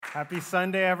Happy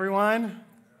Sunday, everyone.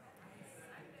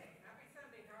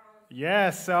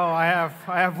 Yes, so I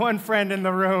have one friend in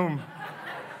the room.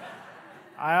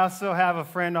 I also have a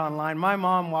friend online. My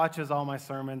mom watches all my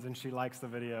sermons and she likes the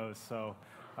videos. So,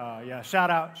 shout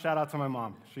out to my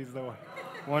mom. She's the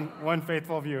one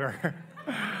faithful viewer.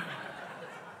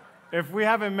 If we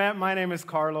haven't met, my name is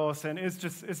Carlos, and it's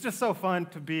just so fun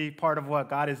to be part of what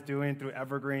God is doing through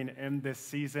Evergreen in this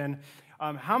season.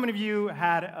 How many of you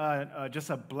had just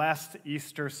a blessed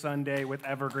Easter Sunday with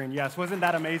Evergreen? Yes, wasn't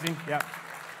that amazing? Yeah.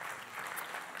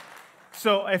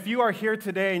 So if you are here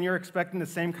today and you're expecting the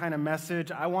same kind of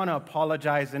message, I want to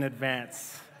apologize in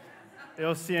advance.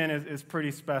 LCN is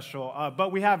pretty special,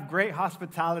 but we have great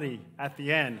hospitality at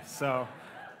the end, so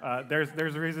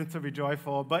there's a reason to be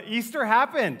joyful. But Easter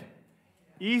happened.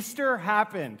 Easter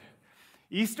happened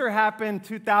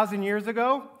 2,000 years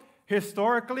ago,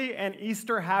 historically, and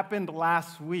Easter happened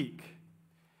last week.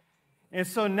 And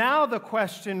so now the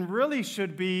question really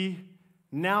should be,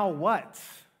 now what?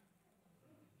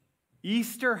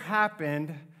 Easter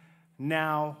happened,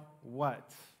 now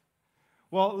what?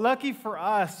 Well, lucky for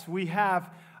us, we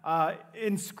have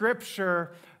in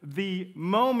Scripture the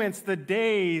moments, the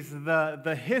days,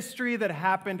 the history that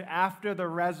happened after the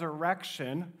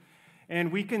resurrection.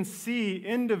 And we can see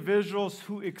individuals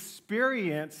who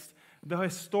experienced the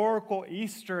historical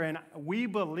Easter, and we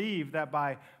believe that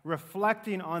by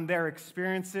reflecting on their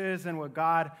experiences and what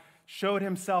God showed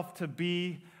himself to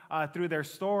be through their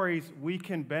stories, we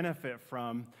can benefit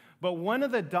from. But one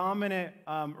of the dominant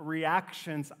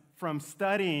reactions from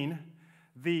studying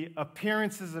the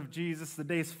appearances of Jesus, the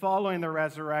days following the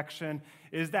resurrection,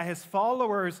 is that his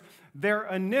followers, their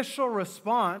initial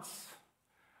response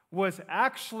was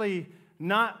actually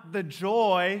not the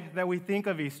joy that we think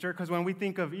of Easter, because when we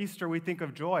think of Easter, we think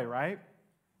of joy, right?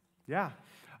 Yeah.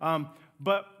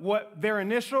 But what their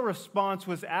initial response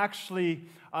was actually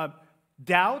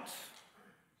doubt,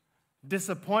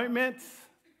 disappointment,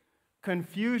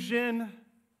 confusion,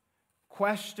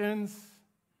 questions.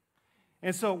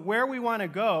 And so where we want to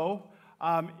go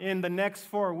in the next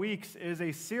 4 weeks is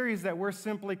a series that we're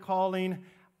simply calling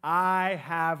I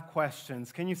Have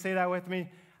Questions. Can you say that with me?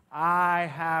 I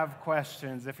have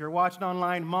questions. If you're watching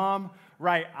online, Mom,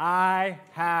 right, I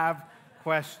have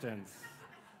questions.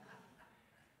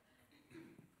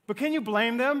 But can you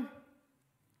blame them?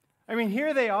 I mean,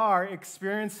 here they are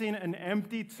experiencing an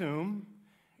empty tomb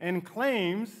and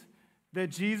claims that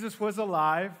Jesus was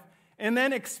alive, and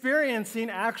then experiencing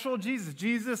actual Jesus.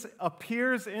 Jesus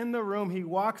appears in the room. He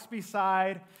walks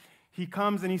beside. He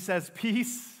comes and he says,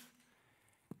 peace.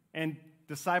 And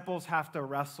disciples have to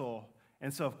wrestle.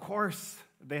 And so, of course,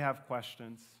 they have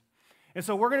questions. And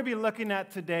so we're going to be looking at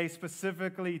today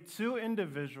specifically two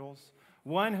individuals,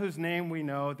 one whose name we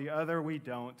know, the other we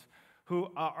don't, who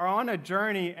are on a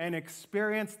journey and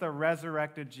experience the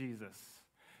resurrected Jesus.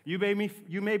 You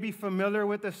may be familiar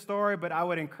with the story, but I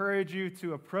would encourage you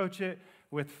to approach it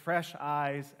with fresh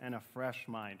eyes and a fresh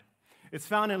mind. It's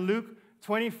found in Luke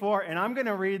 24, and I'm going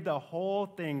to read the whole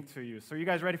thing to you. So you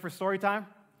guys ready for story time?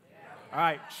 All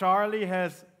right, Charlie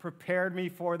has prepared me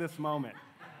for this moment.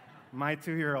 My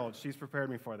 2-year-old, she's prepared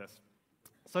me for this.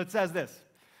 So it says this.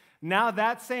 Now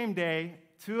that same day,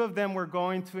 two of them were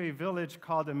going to a village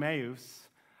called Emmaus,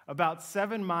 about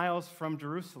 7 miles from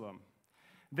Jerusalem.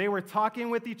 They were talking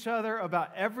with each other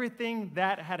about everything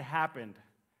that had happened.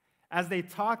 As they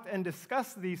talked and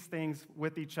discussed these things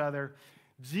with each other,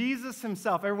 Jesus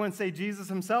himself, everyone say Jesus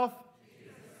himself,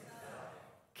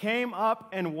 came up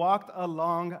and walked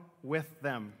along with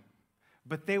them,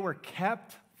 but they were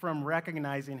kept from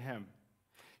recognizing him.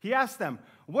 He asked them,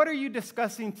 "What are you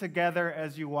discussing together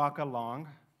as you walk along?"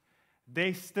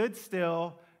 They stood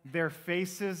still, their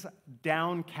faces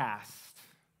downcast.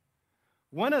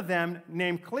 One of them,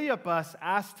 named Cleopas,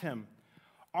 asked him,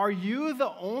 "Are you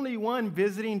the only one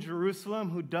visiting Jerusalem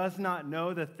who does not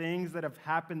know the things that have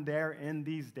happened there in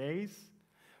these days?"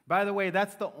 By the way,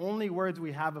 that's the only words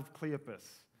we have of Cleopas.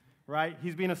 Right?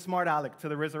 He's being a smart aleck to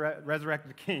the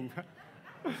resurrected king.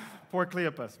 Poor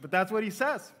Cleopas. But that's what he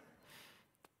says.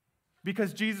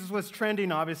 Because Jesus was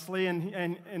trending, obviously,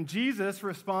 and Jesus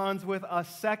responds with a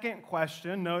second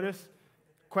question. Notice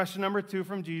question number 2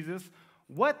 from Jesus.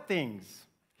 What things?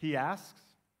 He asks.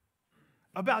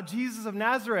 About Jesus of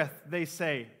Nazareth, they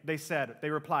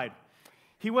replied.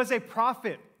 He was a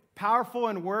prophet, powerful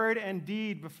in word and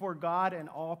deed before God and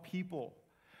all people.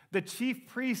 The chief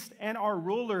priests and our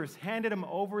rulers handed him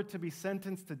over to be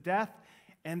sentenced to death,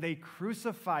 and they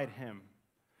crucified him.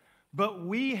 But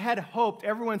we had hoped,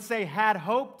 everyone say, had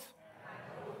hoped,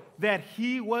 that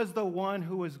he was the one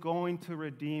who was going to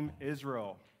redeem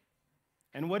Israel.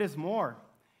 And what is more,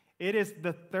 It is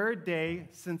the third day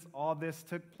since all this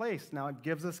took place. Now, it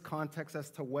gives us context as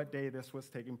to what day this was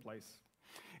taking place.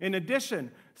 In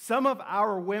addition, some of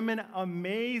our women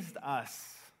amazed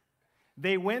us.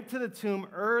 They went to the tomb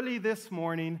early this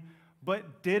morning,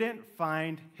 but didn't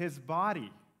find his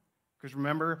body. Because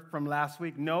remember from last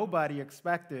week, nobody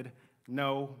expected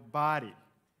no body.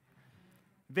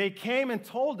 They came and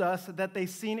told us that they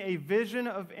seen a vision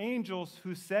of angels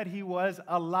who said he was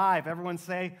alive. Everyone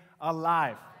say,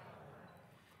 alive.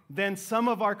 Then some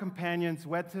of our companions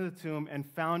went to the tomb and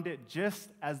found it just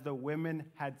as the women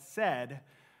had said,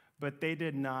 but they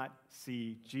did not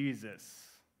see Jesus.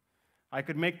 I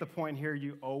could make the point here,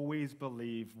 you always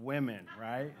believe women,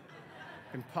 right?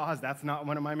 You can pause, that's not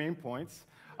one of my main points.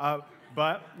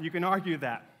 But you can argue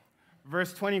that.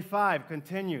 Verse 25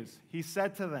 continues. He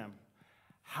said to them,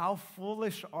 "How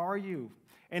foolish are you,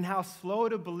 and how slow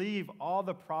to believe all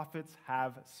the prophets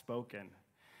have spoken.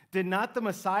 Did not the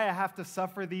Messiah have to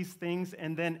suffer these things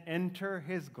and then enter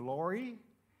his glory?"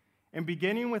 And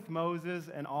beginning with Moses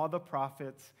and all the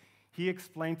prophets, he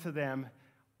explained to them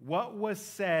what was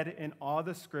said in all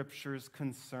the scriptures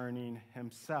concerning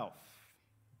himself.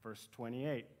 Verse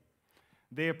 28.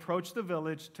 They approached the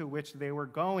village to which they were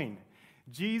going.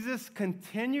 Jesus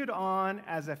continued on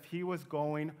as if he was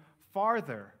going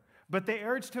farther, but they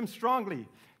urged him strongly,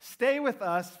 "Stay with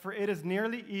us, for it is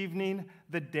nearly evening.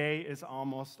 The day is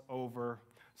almost over."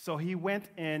 So he went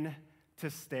in to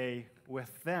stay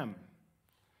with them.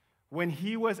 When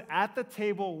he was at the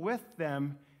table with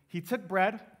them, he took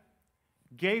bread,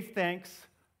 gave thanks,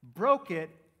 broke it,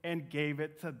 and gave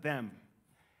it to them.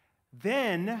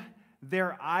 Then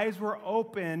their eyes were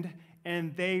opened,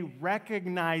 and they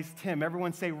recognized him.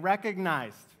 Everyone say,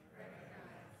 recognized.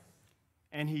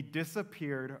 And he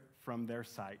disappeared from their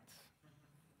sight.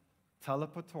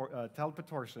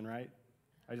 Teleportation, right?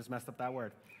 I just messed up that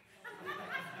word.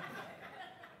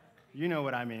 You know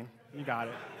what I mean. You got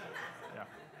it. Yeah.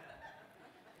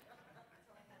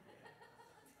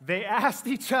 They asked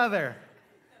each other,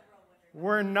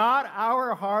 "Were not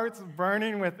our hearts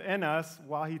burning within us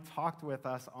while he talked with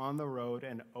us on the road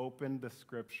and opened the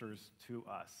scriptures to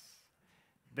us?"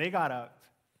 They got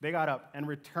up and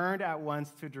returned at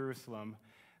once to Jerusalem.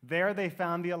 There they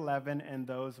found the 11 and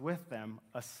those with them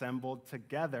assembled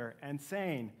together and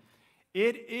saying,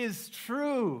 "It is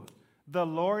true, the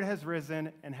Lord has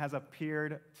risen and has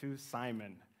appeared to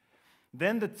Simon."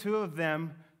 Then the two of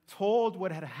them told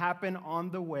what had happened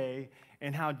on the way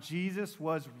and how Jesus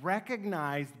was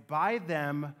recognized by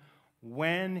them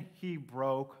when he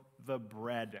broke the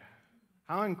bread.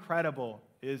 How incredible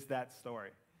is that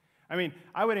story? I mean,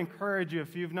 I would encourage you,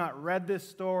 if you've not read this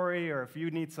story or if you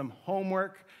need some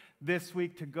homework this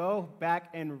week, to go back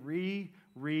and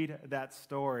reread that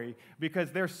story,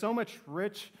 because there's so much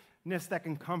richness that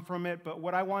can come from it. But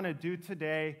what I want to do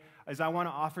today is I want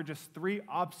to offer just 3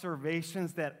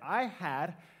 observations that I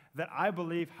had that I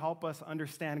believe help us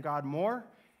understand God more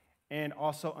and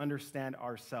also understand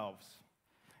ourselves.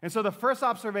 And so the first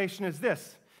observation is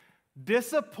this: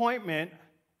 disappointment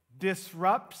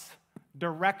disrupts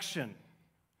direction.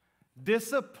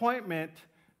 Disappointment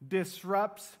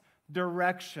disrupts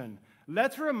direction.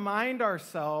 Let's remind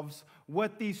ourselves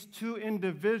what these two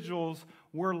individuals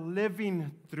were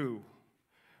living through,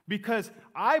 because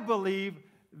I believe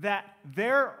that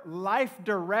their life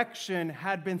direction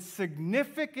had been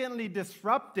significantly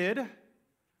disrupted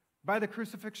by the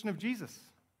crucifixion of Jesus.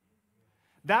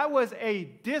 That was a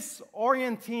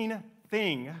disorienting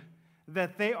thing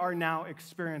that they are now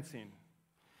experiencing.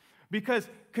 Because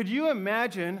could you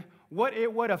imagine what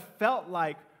it would have felt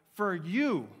like for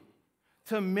you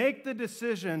to make the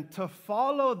decision to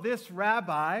follow this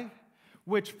rabbi,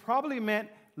 which probably meant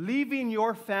leaving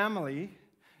your family,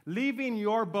 leaving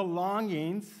your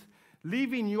belongings,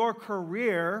 leaving your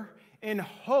career in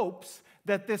hopes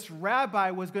that this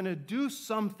rabbi was going to do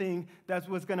something that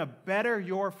was going to better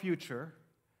your future.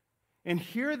 And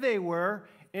here they were,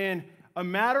 in a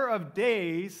matter of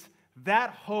days, that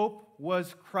hope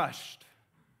was crushed.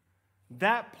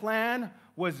 That plan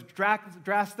was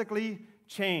drastically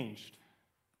changed.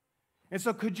 And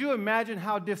so could you imagine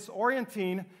how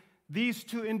disorienting these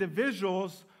two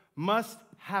individuals must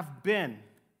have been?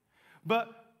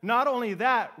 But not only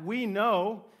that, we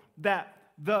know that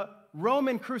the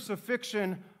Roman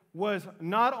crucifixion was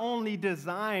not only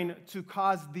designed to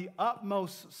cause the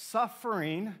utmost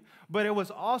suffering, but it was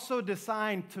also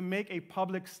designed to make a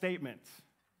public statement.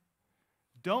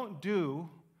 Don't do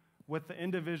what the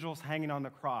individuals hanging on the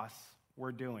cross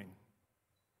were doing.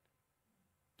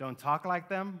 Don't talk like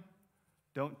them.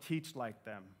 Don't teach like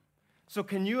them. So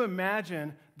can you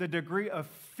imagine the degree of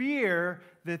fear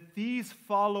that these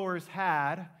followers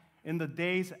had in the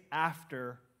days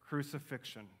after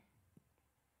crucifixion.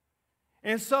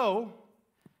 And so,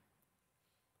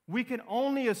 we can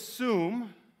only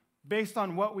assume, based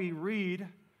on what we read,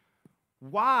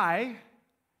 why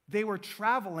they were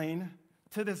traveling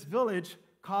to this village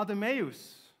called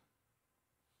Emmaus.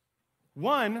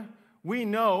 One, we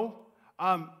know,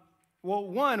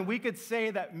 we could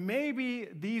say that maybe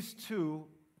these two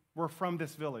were from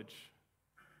this village.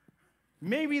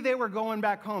 Maybe they were going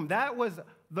back home. That was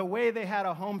the way they had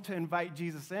a home to invite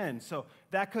Jesus in. So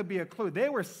that could be a clue. They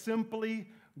were simply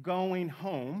going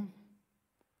home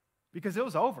because it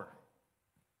was over.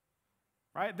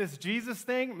 Right? This Jesus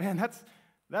thing, man,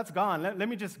 that's gone. Let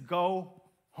me just go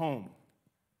home.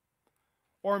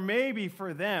 Or maybe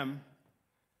for them,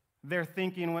 their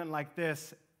thinking went like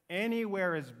this: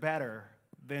 anywhere is better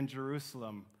than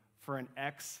Jerusalem for an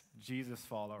ex-Jesus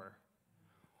follower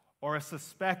or a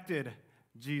suspected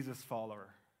Jesus follower.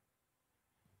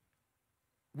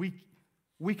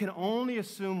 We can only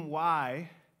assume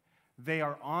why they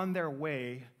are on their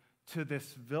way to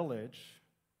this village.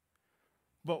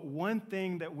 But one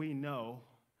thing that we know,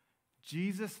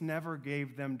 Jesus never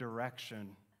gave them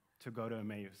direction to go to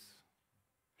Emmaus.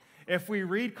 If we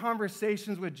read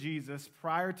conversations with Jesus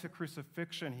prior to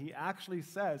crucifixion, he actually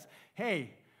says,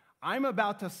 hey, I'm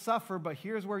about to suffer, but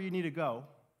here's where you need to go.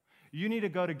 You need to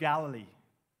go to Galilee,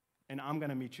 and I'm going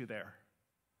to meet you there.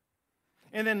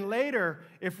 And then later,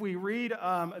 if we read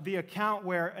the account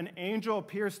where an angel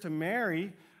appears to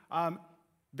Mary,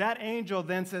 that angel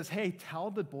then says, hey,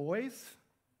 tell the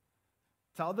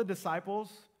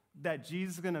disciples that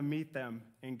Jesus is going to meet them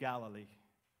in Galilee.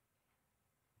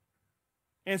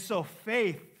 And so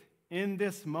faith in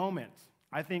this moment,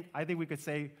 I think we could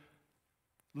say,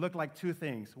 look like two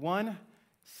things. One,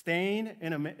 staying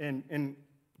in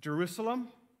Jerusalem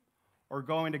or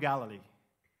going to Galilee.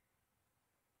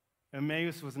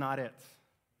 Emmaus was not it.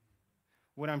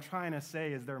 What I'm trying to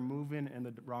say is they're moving in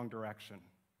the wrong direction.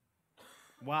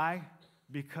 Why?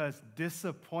 Because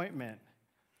disappointment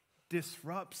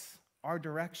disrupts our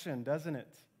direction, doesn't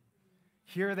it?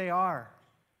 Here they are,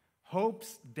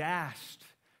 hopes dashed,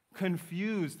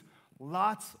 confused,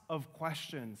 lots of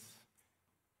questions.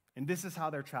 And this is how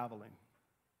they're traveling.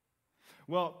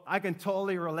 Well, I can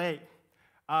totally relate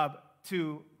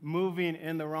to moving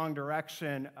in the wrong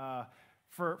direction.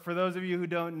 For those of you who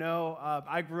don't know,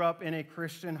 I grew up in a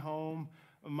Christian home.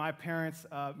 My parents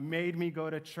made me go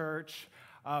to church.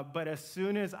 But as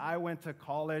soon as I went to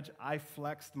college, I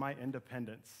flexed my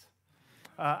independence.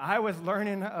 I was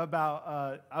learning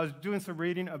about, I was doing some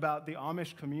reading about the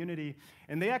Amish community,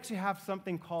 and they actually have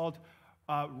something called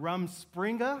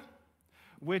Rumspringa,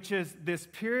 which is this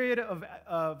period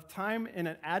of time in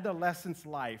an adolescent's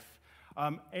life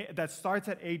that starts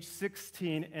at age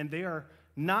 16, and they are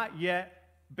not yet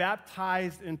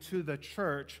baptized into the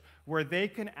church where they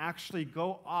can actually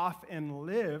go off and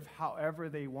live however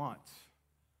they want.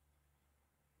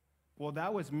 Well,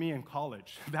 that was me in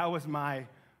college. That was my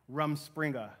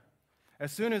Rumspringa.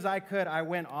 As soon as I could, I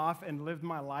went off and lived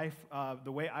my life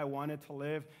the way I wanted to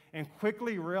live, and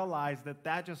quickly realized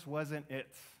that just wasn't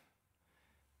it.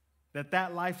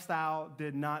 That lifestyle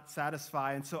did not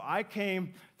satisfy. And so I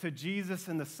came to Jesus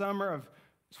in the summer of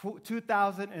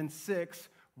 2006,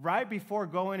 right before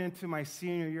going into my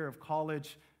senior year of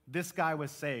college. This guy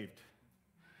was saved.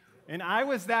 And I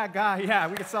was that guy. Yeah,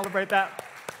 we can celebrate that.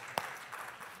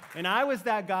 And I was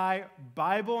that guy,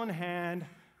 Bible in hand,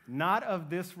 not of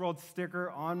this world sticker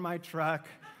on my truck,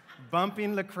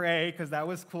 bumping Lecrae, because that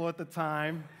was cool at the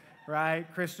time, right?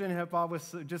 Christian hip hop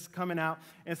was just coming out.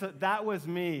 And so that was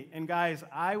me. And guys,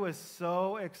 I was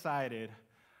so excited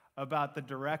about the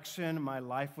direction my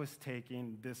life was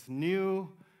taking, this new,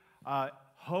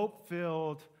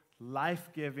 hope-filled,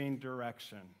 life-giving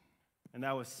direction. And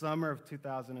that was summer of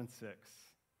 2006.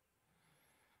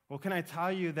 Well, can I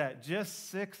tell you that just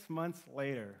 6 months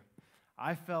later,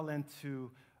 I fell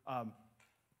into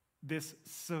this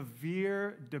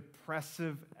severe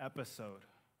depressive episode.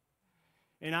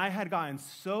 And I had gotten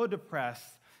so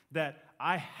depressed that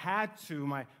I had to,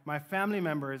 my family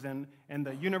members and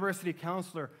the university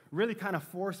counselor really kind of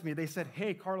forced me. They said,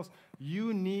 hey, Carlos,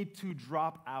 you need to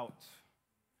drop out.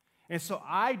 And so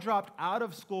I dropped out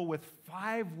of school with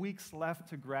 5 weeks left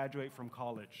to graduate from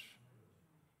college.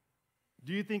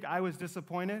 Do you think I was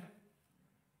disappointed?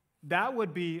 That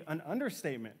would be an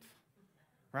understatement,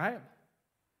 right?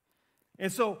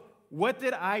 And so what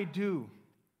did I do?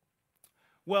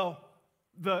 Well,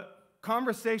 the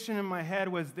conversation in my head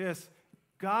was this: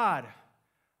 God,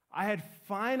 I had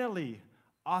finally,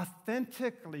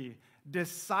 authentically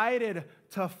decided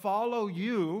to follow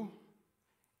you,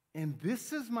 and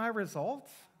this is my result?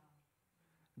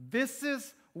 This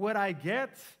is what I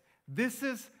get? This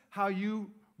is how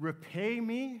you repay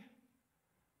me?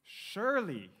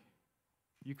 Surely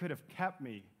you could have kept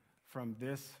me from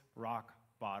this rock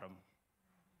bottom.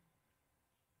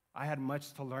 I had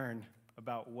much to learn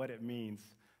about what it means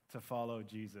to follow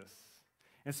Jesus.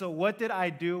 And so what did I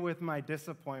do with my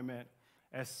disappointment?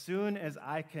 As soon as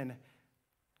I can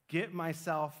get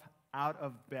myself out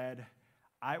of bed,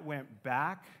 I went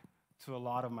back to a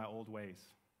lot of my old ways.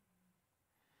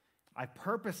 I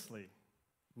purposely,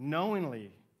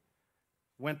 knowingly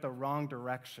went the wrong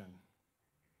direction.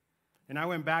 And I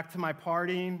went back to my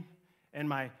partying and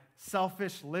my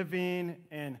selfish living,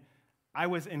 and I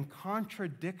was in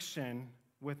contradiction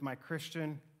with my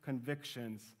Christian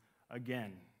convictions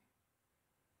again.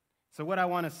 So what I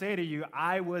want to say to you,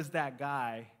 I was that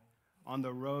guy on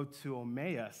the road to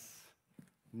Emmaus,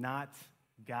 not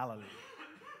Galilee.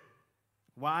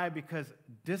 Why? Because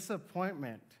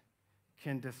disappointment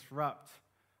can disrupt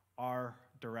our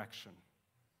direction.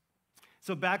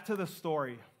 So back to the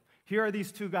story. Here are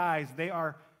these two guys. They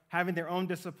are having their own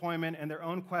disappointment and their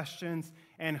own questions.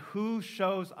 And who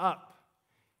shows up?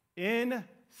 In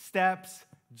steps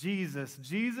Jesus.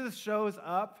 Jesus shows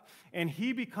up, and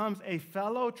he becomes a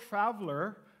fellow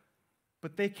traveler,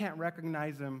 but they can't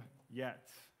recognize him yet.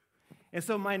 And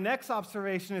so my next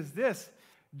observation is this.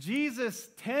 Jesus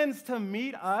tends to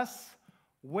meet us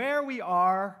where we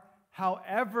are,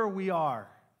 however we are.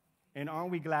 And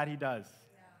aren't we glad he does?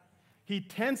 Yeah. He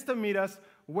tends to meet us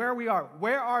where we are.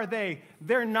 Where are they?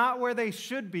 They're not where they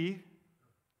should be.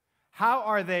 How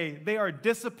are they? They are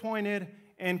disappointed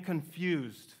and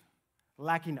confused,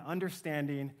 lacking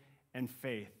understanding and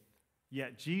faith.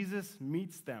 Yet Jesus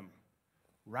meets them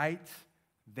right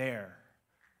there,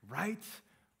 right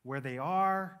where they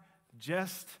are,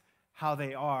 just how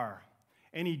they are.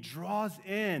 And he draws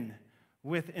in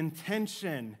with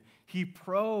intention. He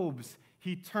probes.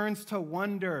 He turns to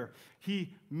wonder.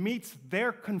 He meets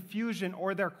their confusion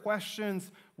or their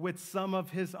questions with some of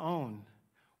his own.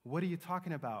 What are you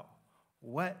talking about?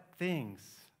 What things?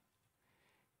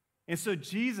 And so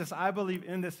Jesus, I believe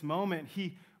in this moment,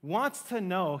 he wants to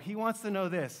know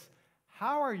this.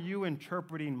 How are you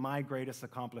interpreting my greatest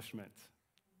accomplishment?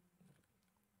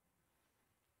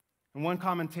 And one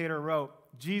commentator wrote,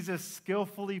 Jesus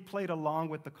skillfully played along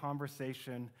with the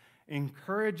conversation,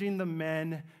 encouraging the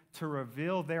men to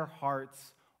reveal their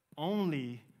hearts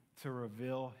only to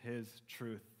reveal his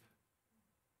truth.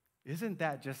 Isn't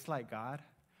that just like God?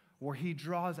 Where he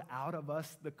draws out of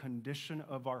us the condition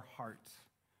of our hearts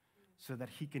so that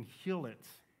he can heal it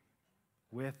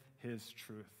with his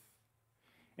truth.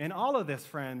 And all of this,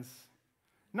 friends,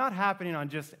 not happening on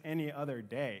just any other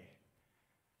day.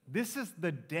 This is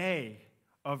the day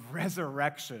of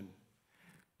resurrection.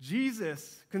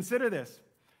 Jesus, consider this,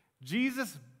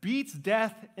 Jesus beats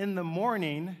death in the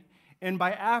morning, and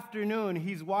by afternoon,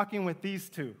 he's walking with these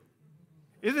two.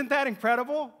 Isn't that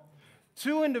incredible?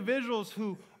 Two individuals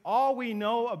who all we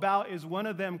know about is one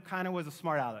of them kind of was a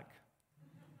smart aleck,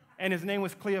 and his name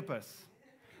was Cleopas.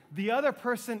 The other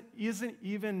person isn't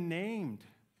even named.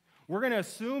 We're going to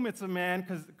assume it's a man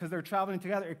because they're traveling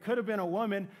together. It could have been a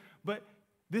woman, but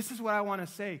this is what I want to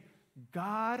say.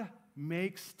 God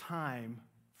makes time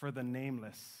for the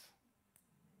nameless.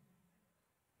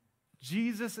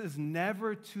 Jesus is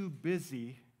never too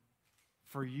busy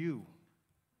for you.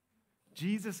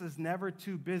 Jesus is never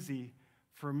too busy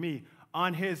for me.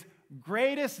 On his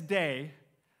greatest day,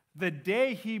 the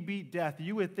day he beat death,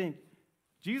 you would think,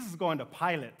 Jesus is going to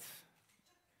Pilate.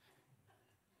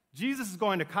 Jesus is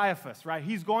going to Caiaphas, right?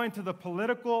 He's going to the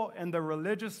political and the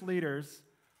religious leaders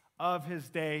of his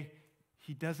day.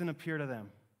 He doesn't appear to them.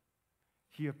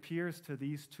 He appears to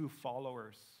these two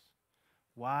followers.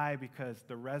 Why? Because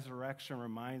the resurrection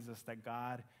reminds us that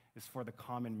God is for the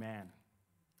common man.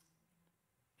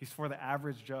 He's for the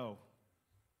average Joe,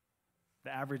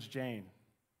 the average Jane.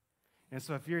 And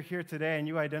so if you're here today and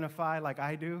you identify like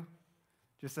I do,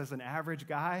 just as an average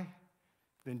guy,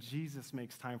 then Jesus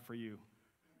makes time for you.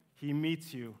 He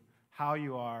meets you how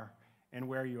you are and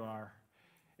where you are.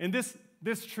 And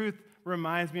this truth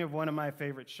reminds me of one of my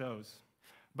favorite shows.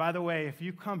 By the way, if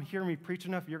you come hear me preach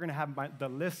enough, you're going to have the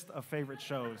list of favorite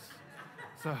shows.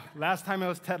 So last time it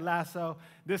was Ted Lasso.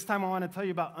 This time I want to tell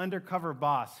you about Undercover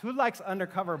Boss. Who likes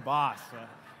Undercover Boss?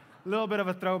 A little bit of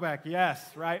a throwback, yes,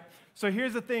 right? So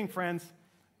here's the thing, friends.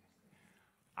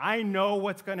 I know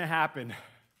what's going to happen,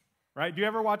 right? Do you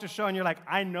ever watch a show and you're like,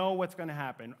 I know what's going to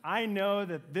happen. I know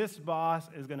that this boss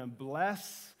is going to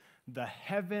bless the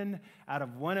heaven out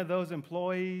of one of those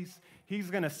employees. He's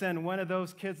going to send one of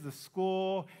those kids to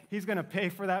school. He's going to pay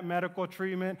for that medical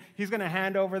treatment. He's going to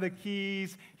hand over the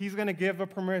keys. He's going to give a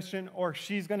permission, or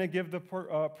she's going to give the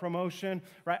promotion,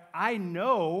 right? I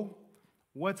know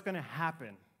what's going to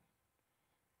happen.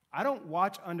 I don't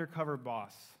watch Undercover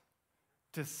Boss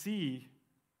to see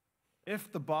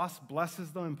if the boss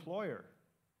blesses the employer.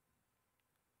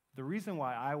 The reason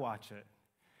why I watch it,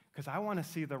 because I want to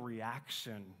see the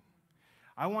reaction.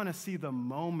 I want to see the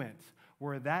moment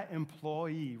where that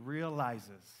employee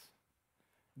realizes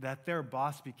that their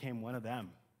boss became one of them,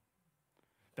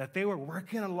 that they were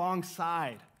working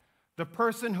alongside the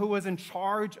person who was in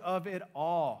charge of it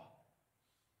all.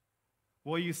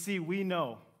 Well, you see, we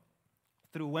know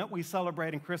through what we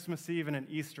celebrate in Christmas Eve and in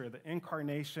Easter, the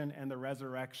incarnation and the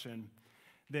resurrection,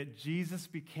 that Jesus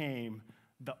became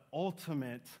the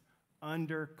ultimate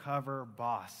undercover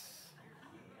boss.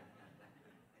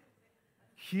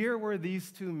 Here were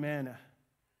these two men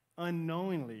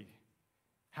unknowingly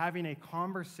having a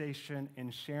conversation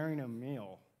and sharing a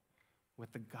meal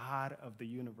with the God of the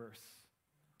universe,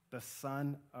 the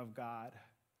Son of God.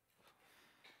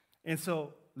 And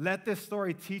so let this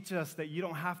story teach us that you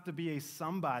don't have to be a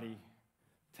somebody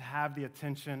to have the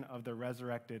attention of the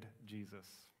resurrected Jesus.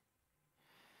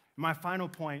 My final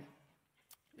point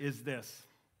is this,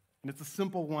 and it's a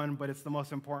simple one, but it's the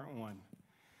most important one.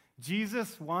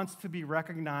 Jesus wants to be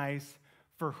recognized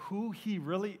for who he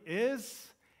really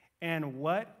is and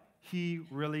what he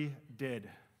really did.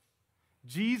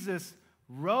 Jesus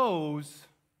rose,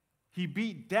 he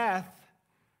beat death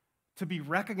to be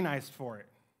recognized for it.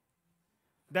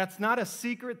 That's not a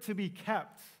secret to be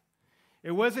kept.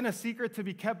 It wasn't a secret to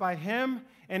be kept by him,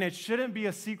 and it shouldn't be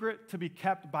a secret to be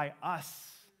kept by us.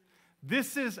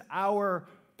 This is our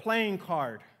playing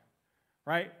card,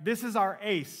 right? This is our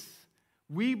ace.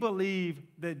 We believe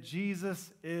that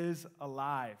Jesus is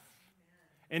alive.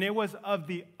 And it was of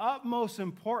the utmost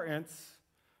importance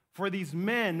for these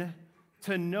men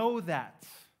to know that.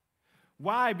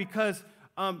 Why? Because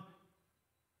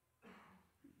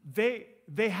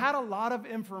they had a lot of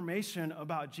information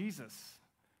about Jesus.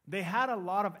 They had a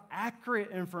lot of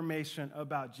accurate information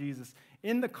about Jesus.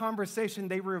 In the conversation,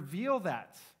 they reveal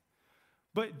that.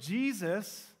 But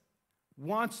Jesus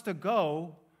wants to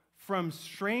go from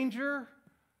stranger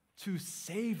to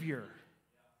Savior.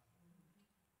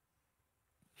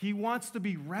 He wants to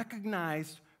be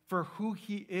recognized for who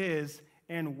he is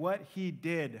and what he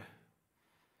did.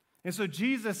 And so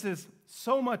Jesus is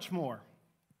so much more,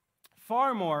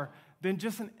 far more than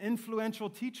just an influential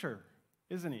teacher,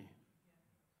 isn't he?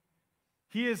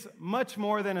 He is much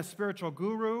more than a spiritual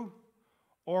guru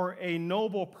or a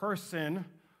noble person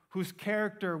whose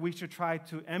character we should try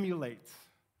to emulate.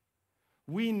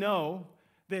 We know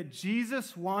that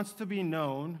Jesus wants to be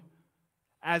known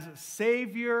as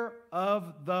Savior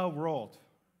of the world,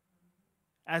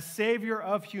 as Savior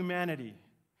of humanity.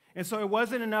 And so it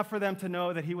wasn't enough for them to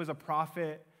know that he was a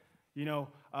prophet,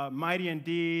 mighty in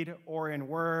deed or in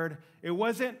word. It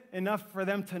wasn't enough for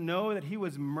them to know that he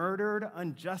was murdered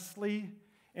unjustly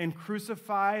and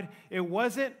crucified. It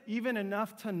wasn't even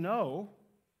enough to know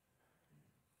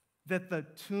that the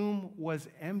tomb was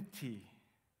empty.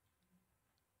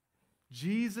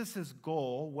 Jesus'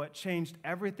 goal, what changed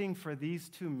everything for these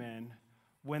two men,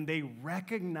 when they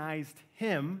recognized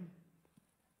him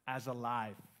as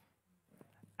alive,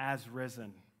 as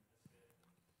risen,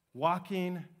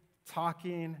 walking,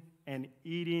 talking, and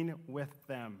eating with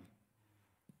them.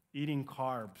 Eating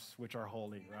carbs, which are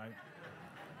holy, right?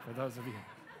 For those of you.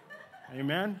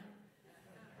 Amen?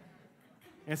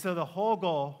 And so the whole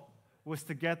goal was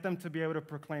to get them to be able to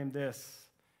proclaim this.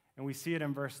 And we see it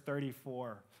in verse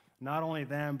 34. Not only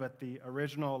them, but the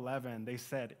original 11, they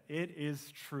said, "It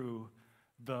is true,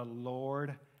 the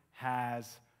Lord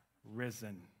has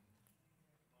risen."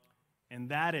 And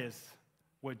that is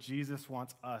what Jesus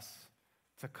wants us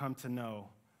to come to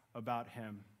know about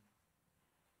him.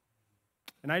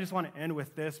 And I just want to end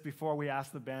with this before we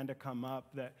ask the band to come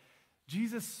up, that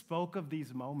Jesus spoke of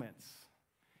these moments.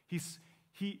 He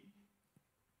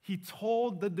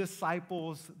told the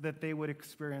disciples that they would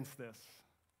experience this.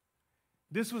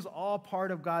 This was all part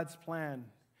of God's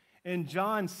plan. In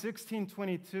John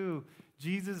 16:22,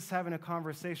 Jesus is having a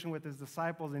conversation with his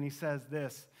disciples, and he says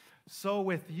this, "So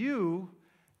with you,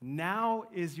 now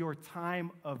is your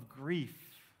time of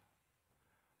grief.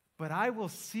 But I will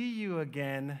see you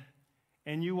again,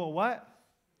 and you will" what?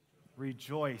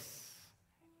 "Rejoice,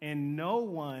 and no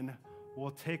one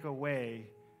will take away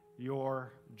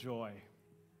your joy."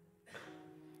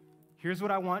 Here's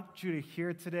what I want you to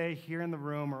hear today, here in the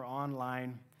room or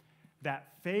online,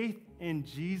 that faith in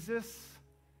Jesus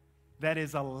that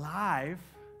is alive,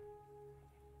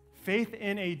 faith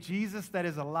in a Jesus that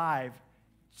is alive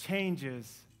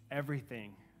changes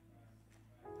everything.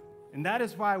 And that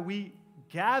is why we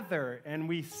gather and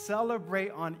we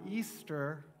celebrate on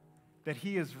Easter that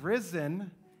he is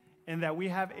risen and that we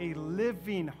have a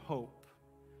living hope.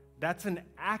 That's an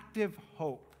active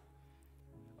hope,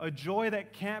 a joy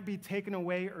that can't be taken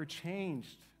away or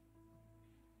changed.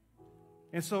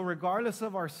 And so regardless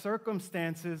of our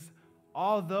circumstances,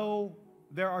 although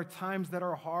there are times that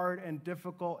are hard and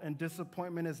difficult and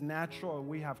disappointment is natural and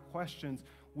we have questions,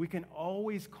 we can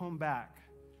always come back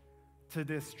to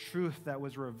this truth that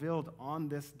was revealed on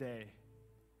this day,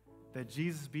 that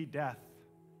Jesus beat death.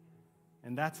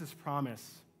 And that's his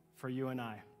promise for you and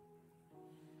I.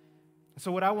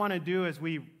 So what I want to do as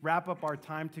we wrap up our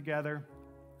time together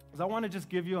is I want to just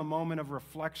give you a moment of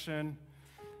reflection.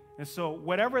 And so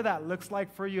whatever that looks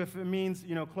like for you, if it means,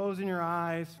 closing your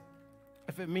eyes,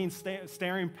 if it means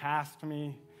staring past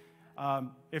me,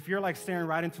 if you're like staring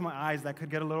right into my eyes, that could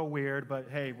get a little weird, but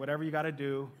hey, whatever you got to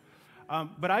do.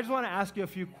 But I just want to ask you a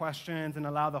few questions and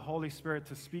allow the Holy Spirit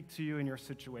to speak to you in your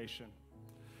situation.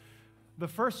 The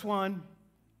first one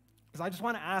is I just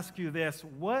want to ask you this: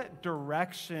 what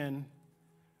direction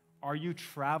are you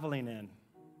traveling in?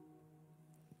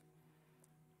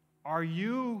 Are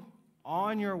you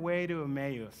on your way to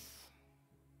Emmaus?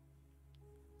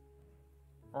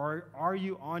 Or are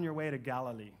you on your way to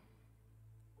Galilee?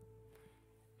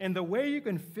 And the way you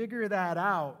can figure that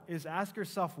out is ask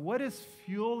yourself, what is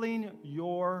fueling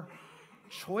your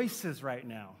choices right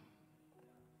now?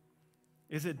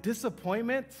 Is it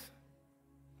disappointment?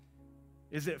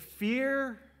 Is it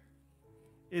fear?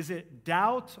 Is it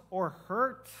doubt or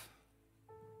hurt?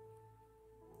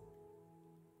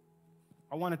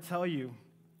 I want to tell you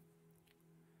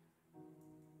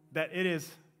that it is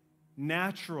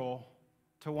natural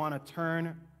to want to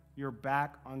turn your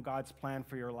back on God's plan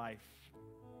for your life.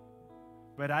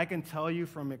 But I can tell you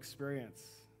from experience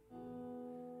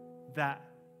that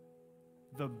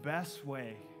the best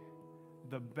way,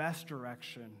 the best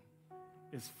direction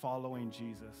is following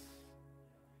Jesus.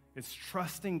 It's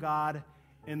trusting God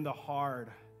in the hard.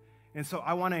 And so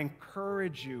I want to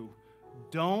encourage you,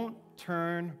 don't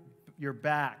turn your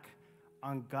back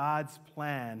on God's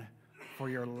plan for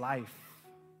your life.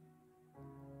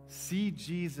 See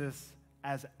Jesus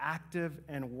as active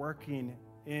and working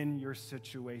in your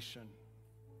situation.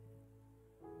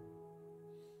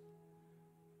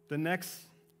 The next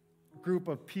group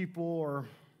of people, or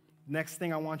next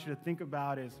thing I want you to think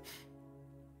about is,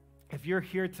 if you're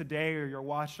here today or you're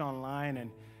watching online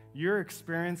and you're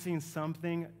experiencing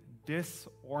something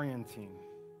disorienting,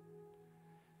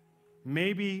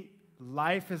 maybe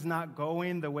life is not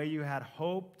going the way you had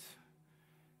hoped.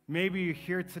 Maybe you're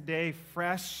here today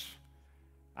fresh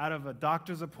out of a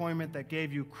doctor's appointment that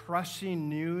gave you crushing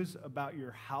news about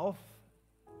your health.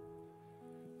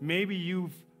 Maybe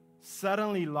you've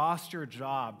suddenly lost your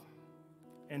job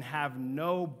and have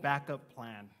no backup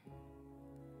plan.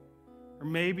 Or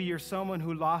maybe you're someone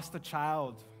who lost a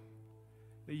child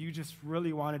that you just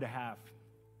really wanted to have.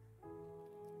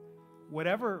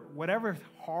 Whatever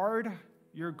hard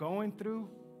you're going through,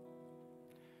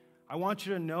 I want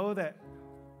you to know that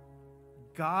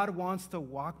God wants to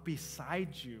walk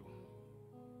beside you.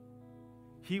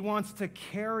 He wants to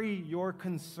carry your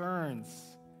concerns.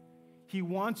 He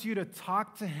wants you to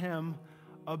talk to him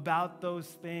about those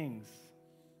things.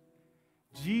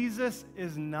 Jesus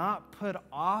is not put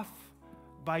off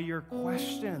by your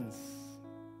questions.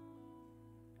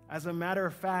 As a matter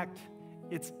of fact,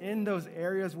 it's in those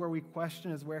areas where we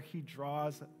question is where he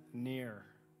draws near.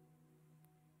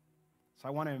 So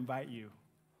I want to invite you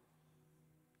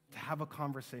to have a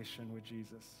conversation with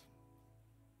Jesus.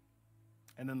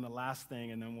 And then the last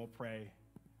thing, and then we'll pray,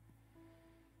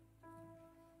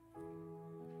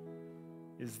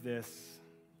 is this: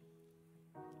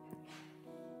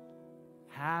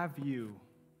 have you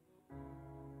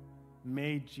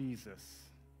made Jesus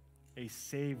a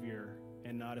Savior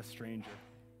and not a stranger?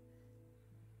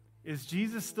 Is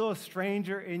Jesus still a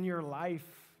stranger in your life?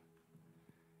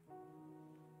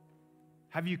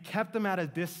 Have you kept him at a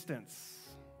distance?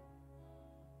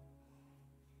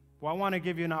 Well, I want to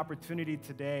give you an opportunity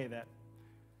today that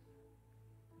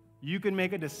you can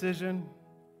make a decision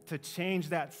to change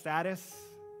that status.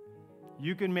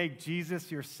 You can make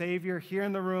Jesus your Savior here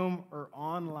in the room or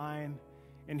online.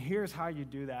 And here's how you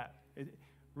do that. It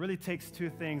really takes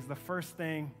two things. The first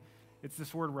thing, it's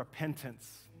this word repentance.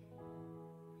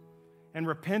 And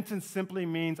repentance simply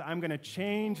means I'm going to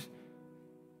change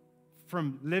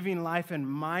from living life in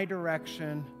my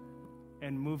direction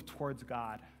and move towards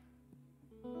God.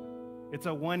 It's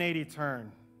a 180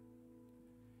 turn.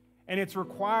 And it's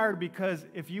required because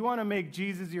if you want to make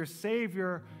Jesus your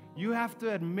Savior, you have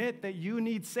to admit that you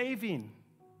need saving.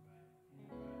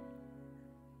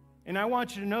 And I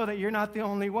want you to know that you're not the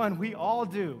only one. We all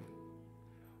do.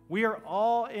 We are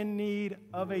all in need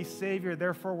of a Savior.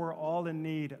 Therefore, we're all in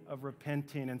need of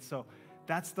repenting. And so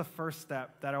that's the first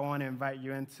step that I want to invite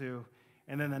you into.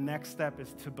 And then the next step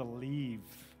is to believe.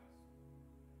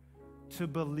 To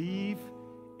believe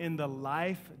in the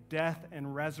life, death,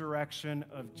 and resurrection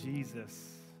of Jesus.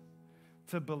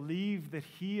 To believe that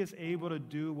he is able to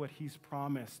do what he's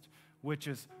promised, which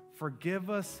is forgive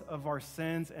us of our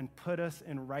sins and put us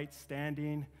in right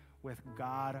standing with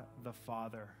God the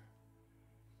Father.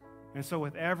 And so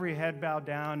with every head bowed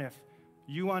down, if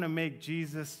you want to make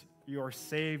Jesus your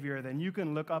Savior, then you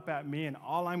can look up at me, and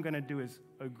all I'm going to do is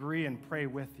agree and pray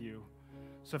with you.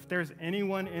 So if there's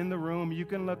anyone in the room, you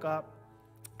can look up,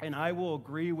 and I will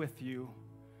agree with you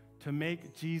to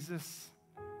make Jesus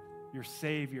your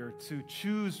Savior, to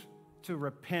choose to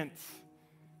repent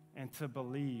and to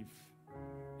believe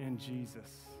in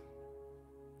Jesus.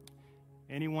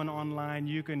 Anyone online,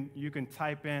 you can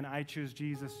type in, I choose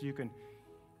Jesus. You can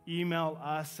email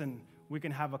us, and we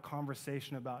can have a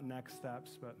conversation about next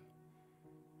steps. But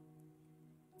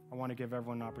I want to give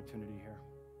everyone an opportunity here.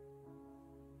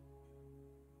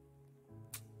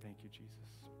 Thank you, Jesus.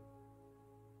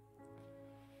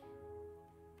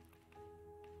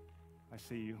 I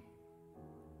see you.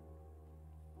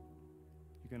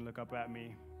 You can look up at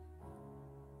me.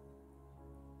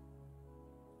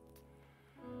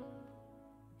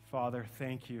 Father,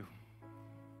 thank you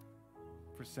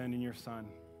for sending your Son.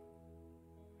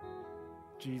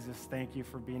 Jesus, thank you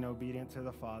for being obedient to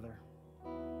the Father.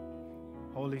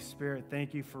 Holy Spirit,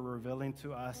 thank you for revealing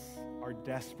to us our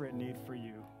desperate need for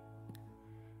you.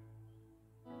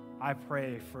 I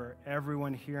pray for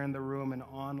everyone here in the room and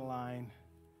online,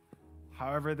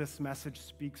 however this message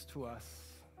speaks to us,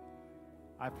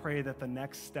 I pray that the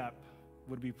next step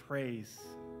would be praise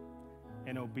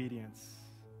and obedience.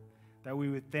 That we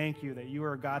would thank you that you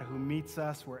are a God who meets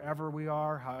us wherever we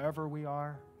are, however we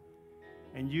are,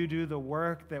 and you do the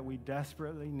work that we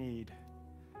desperately need.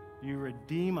 You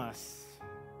redeem us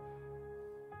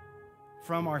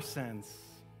from our sins.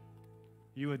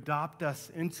 You adopt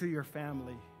us into your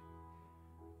family.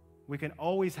 We can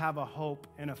always have a hope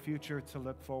and a future to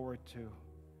look forward to.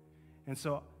 And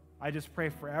so I just pray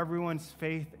for everyone's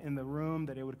faith in the room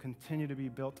that it would continue to be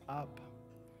built up.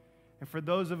 And for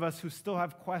those of us who still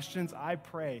have questions, I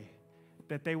pray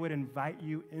that they would invite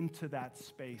you into that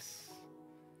space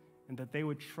and that they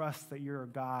would trust that you're a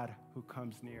God who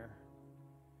comes near.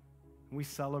 And we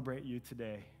celebrate you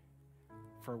today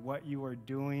for what you are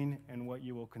doing and what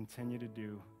you will continue to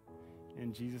do.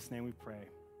 In Jesus' name we pray.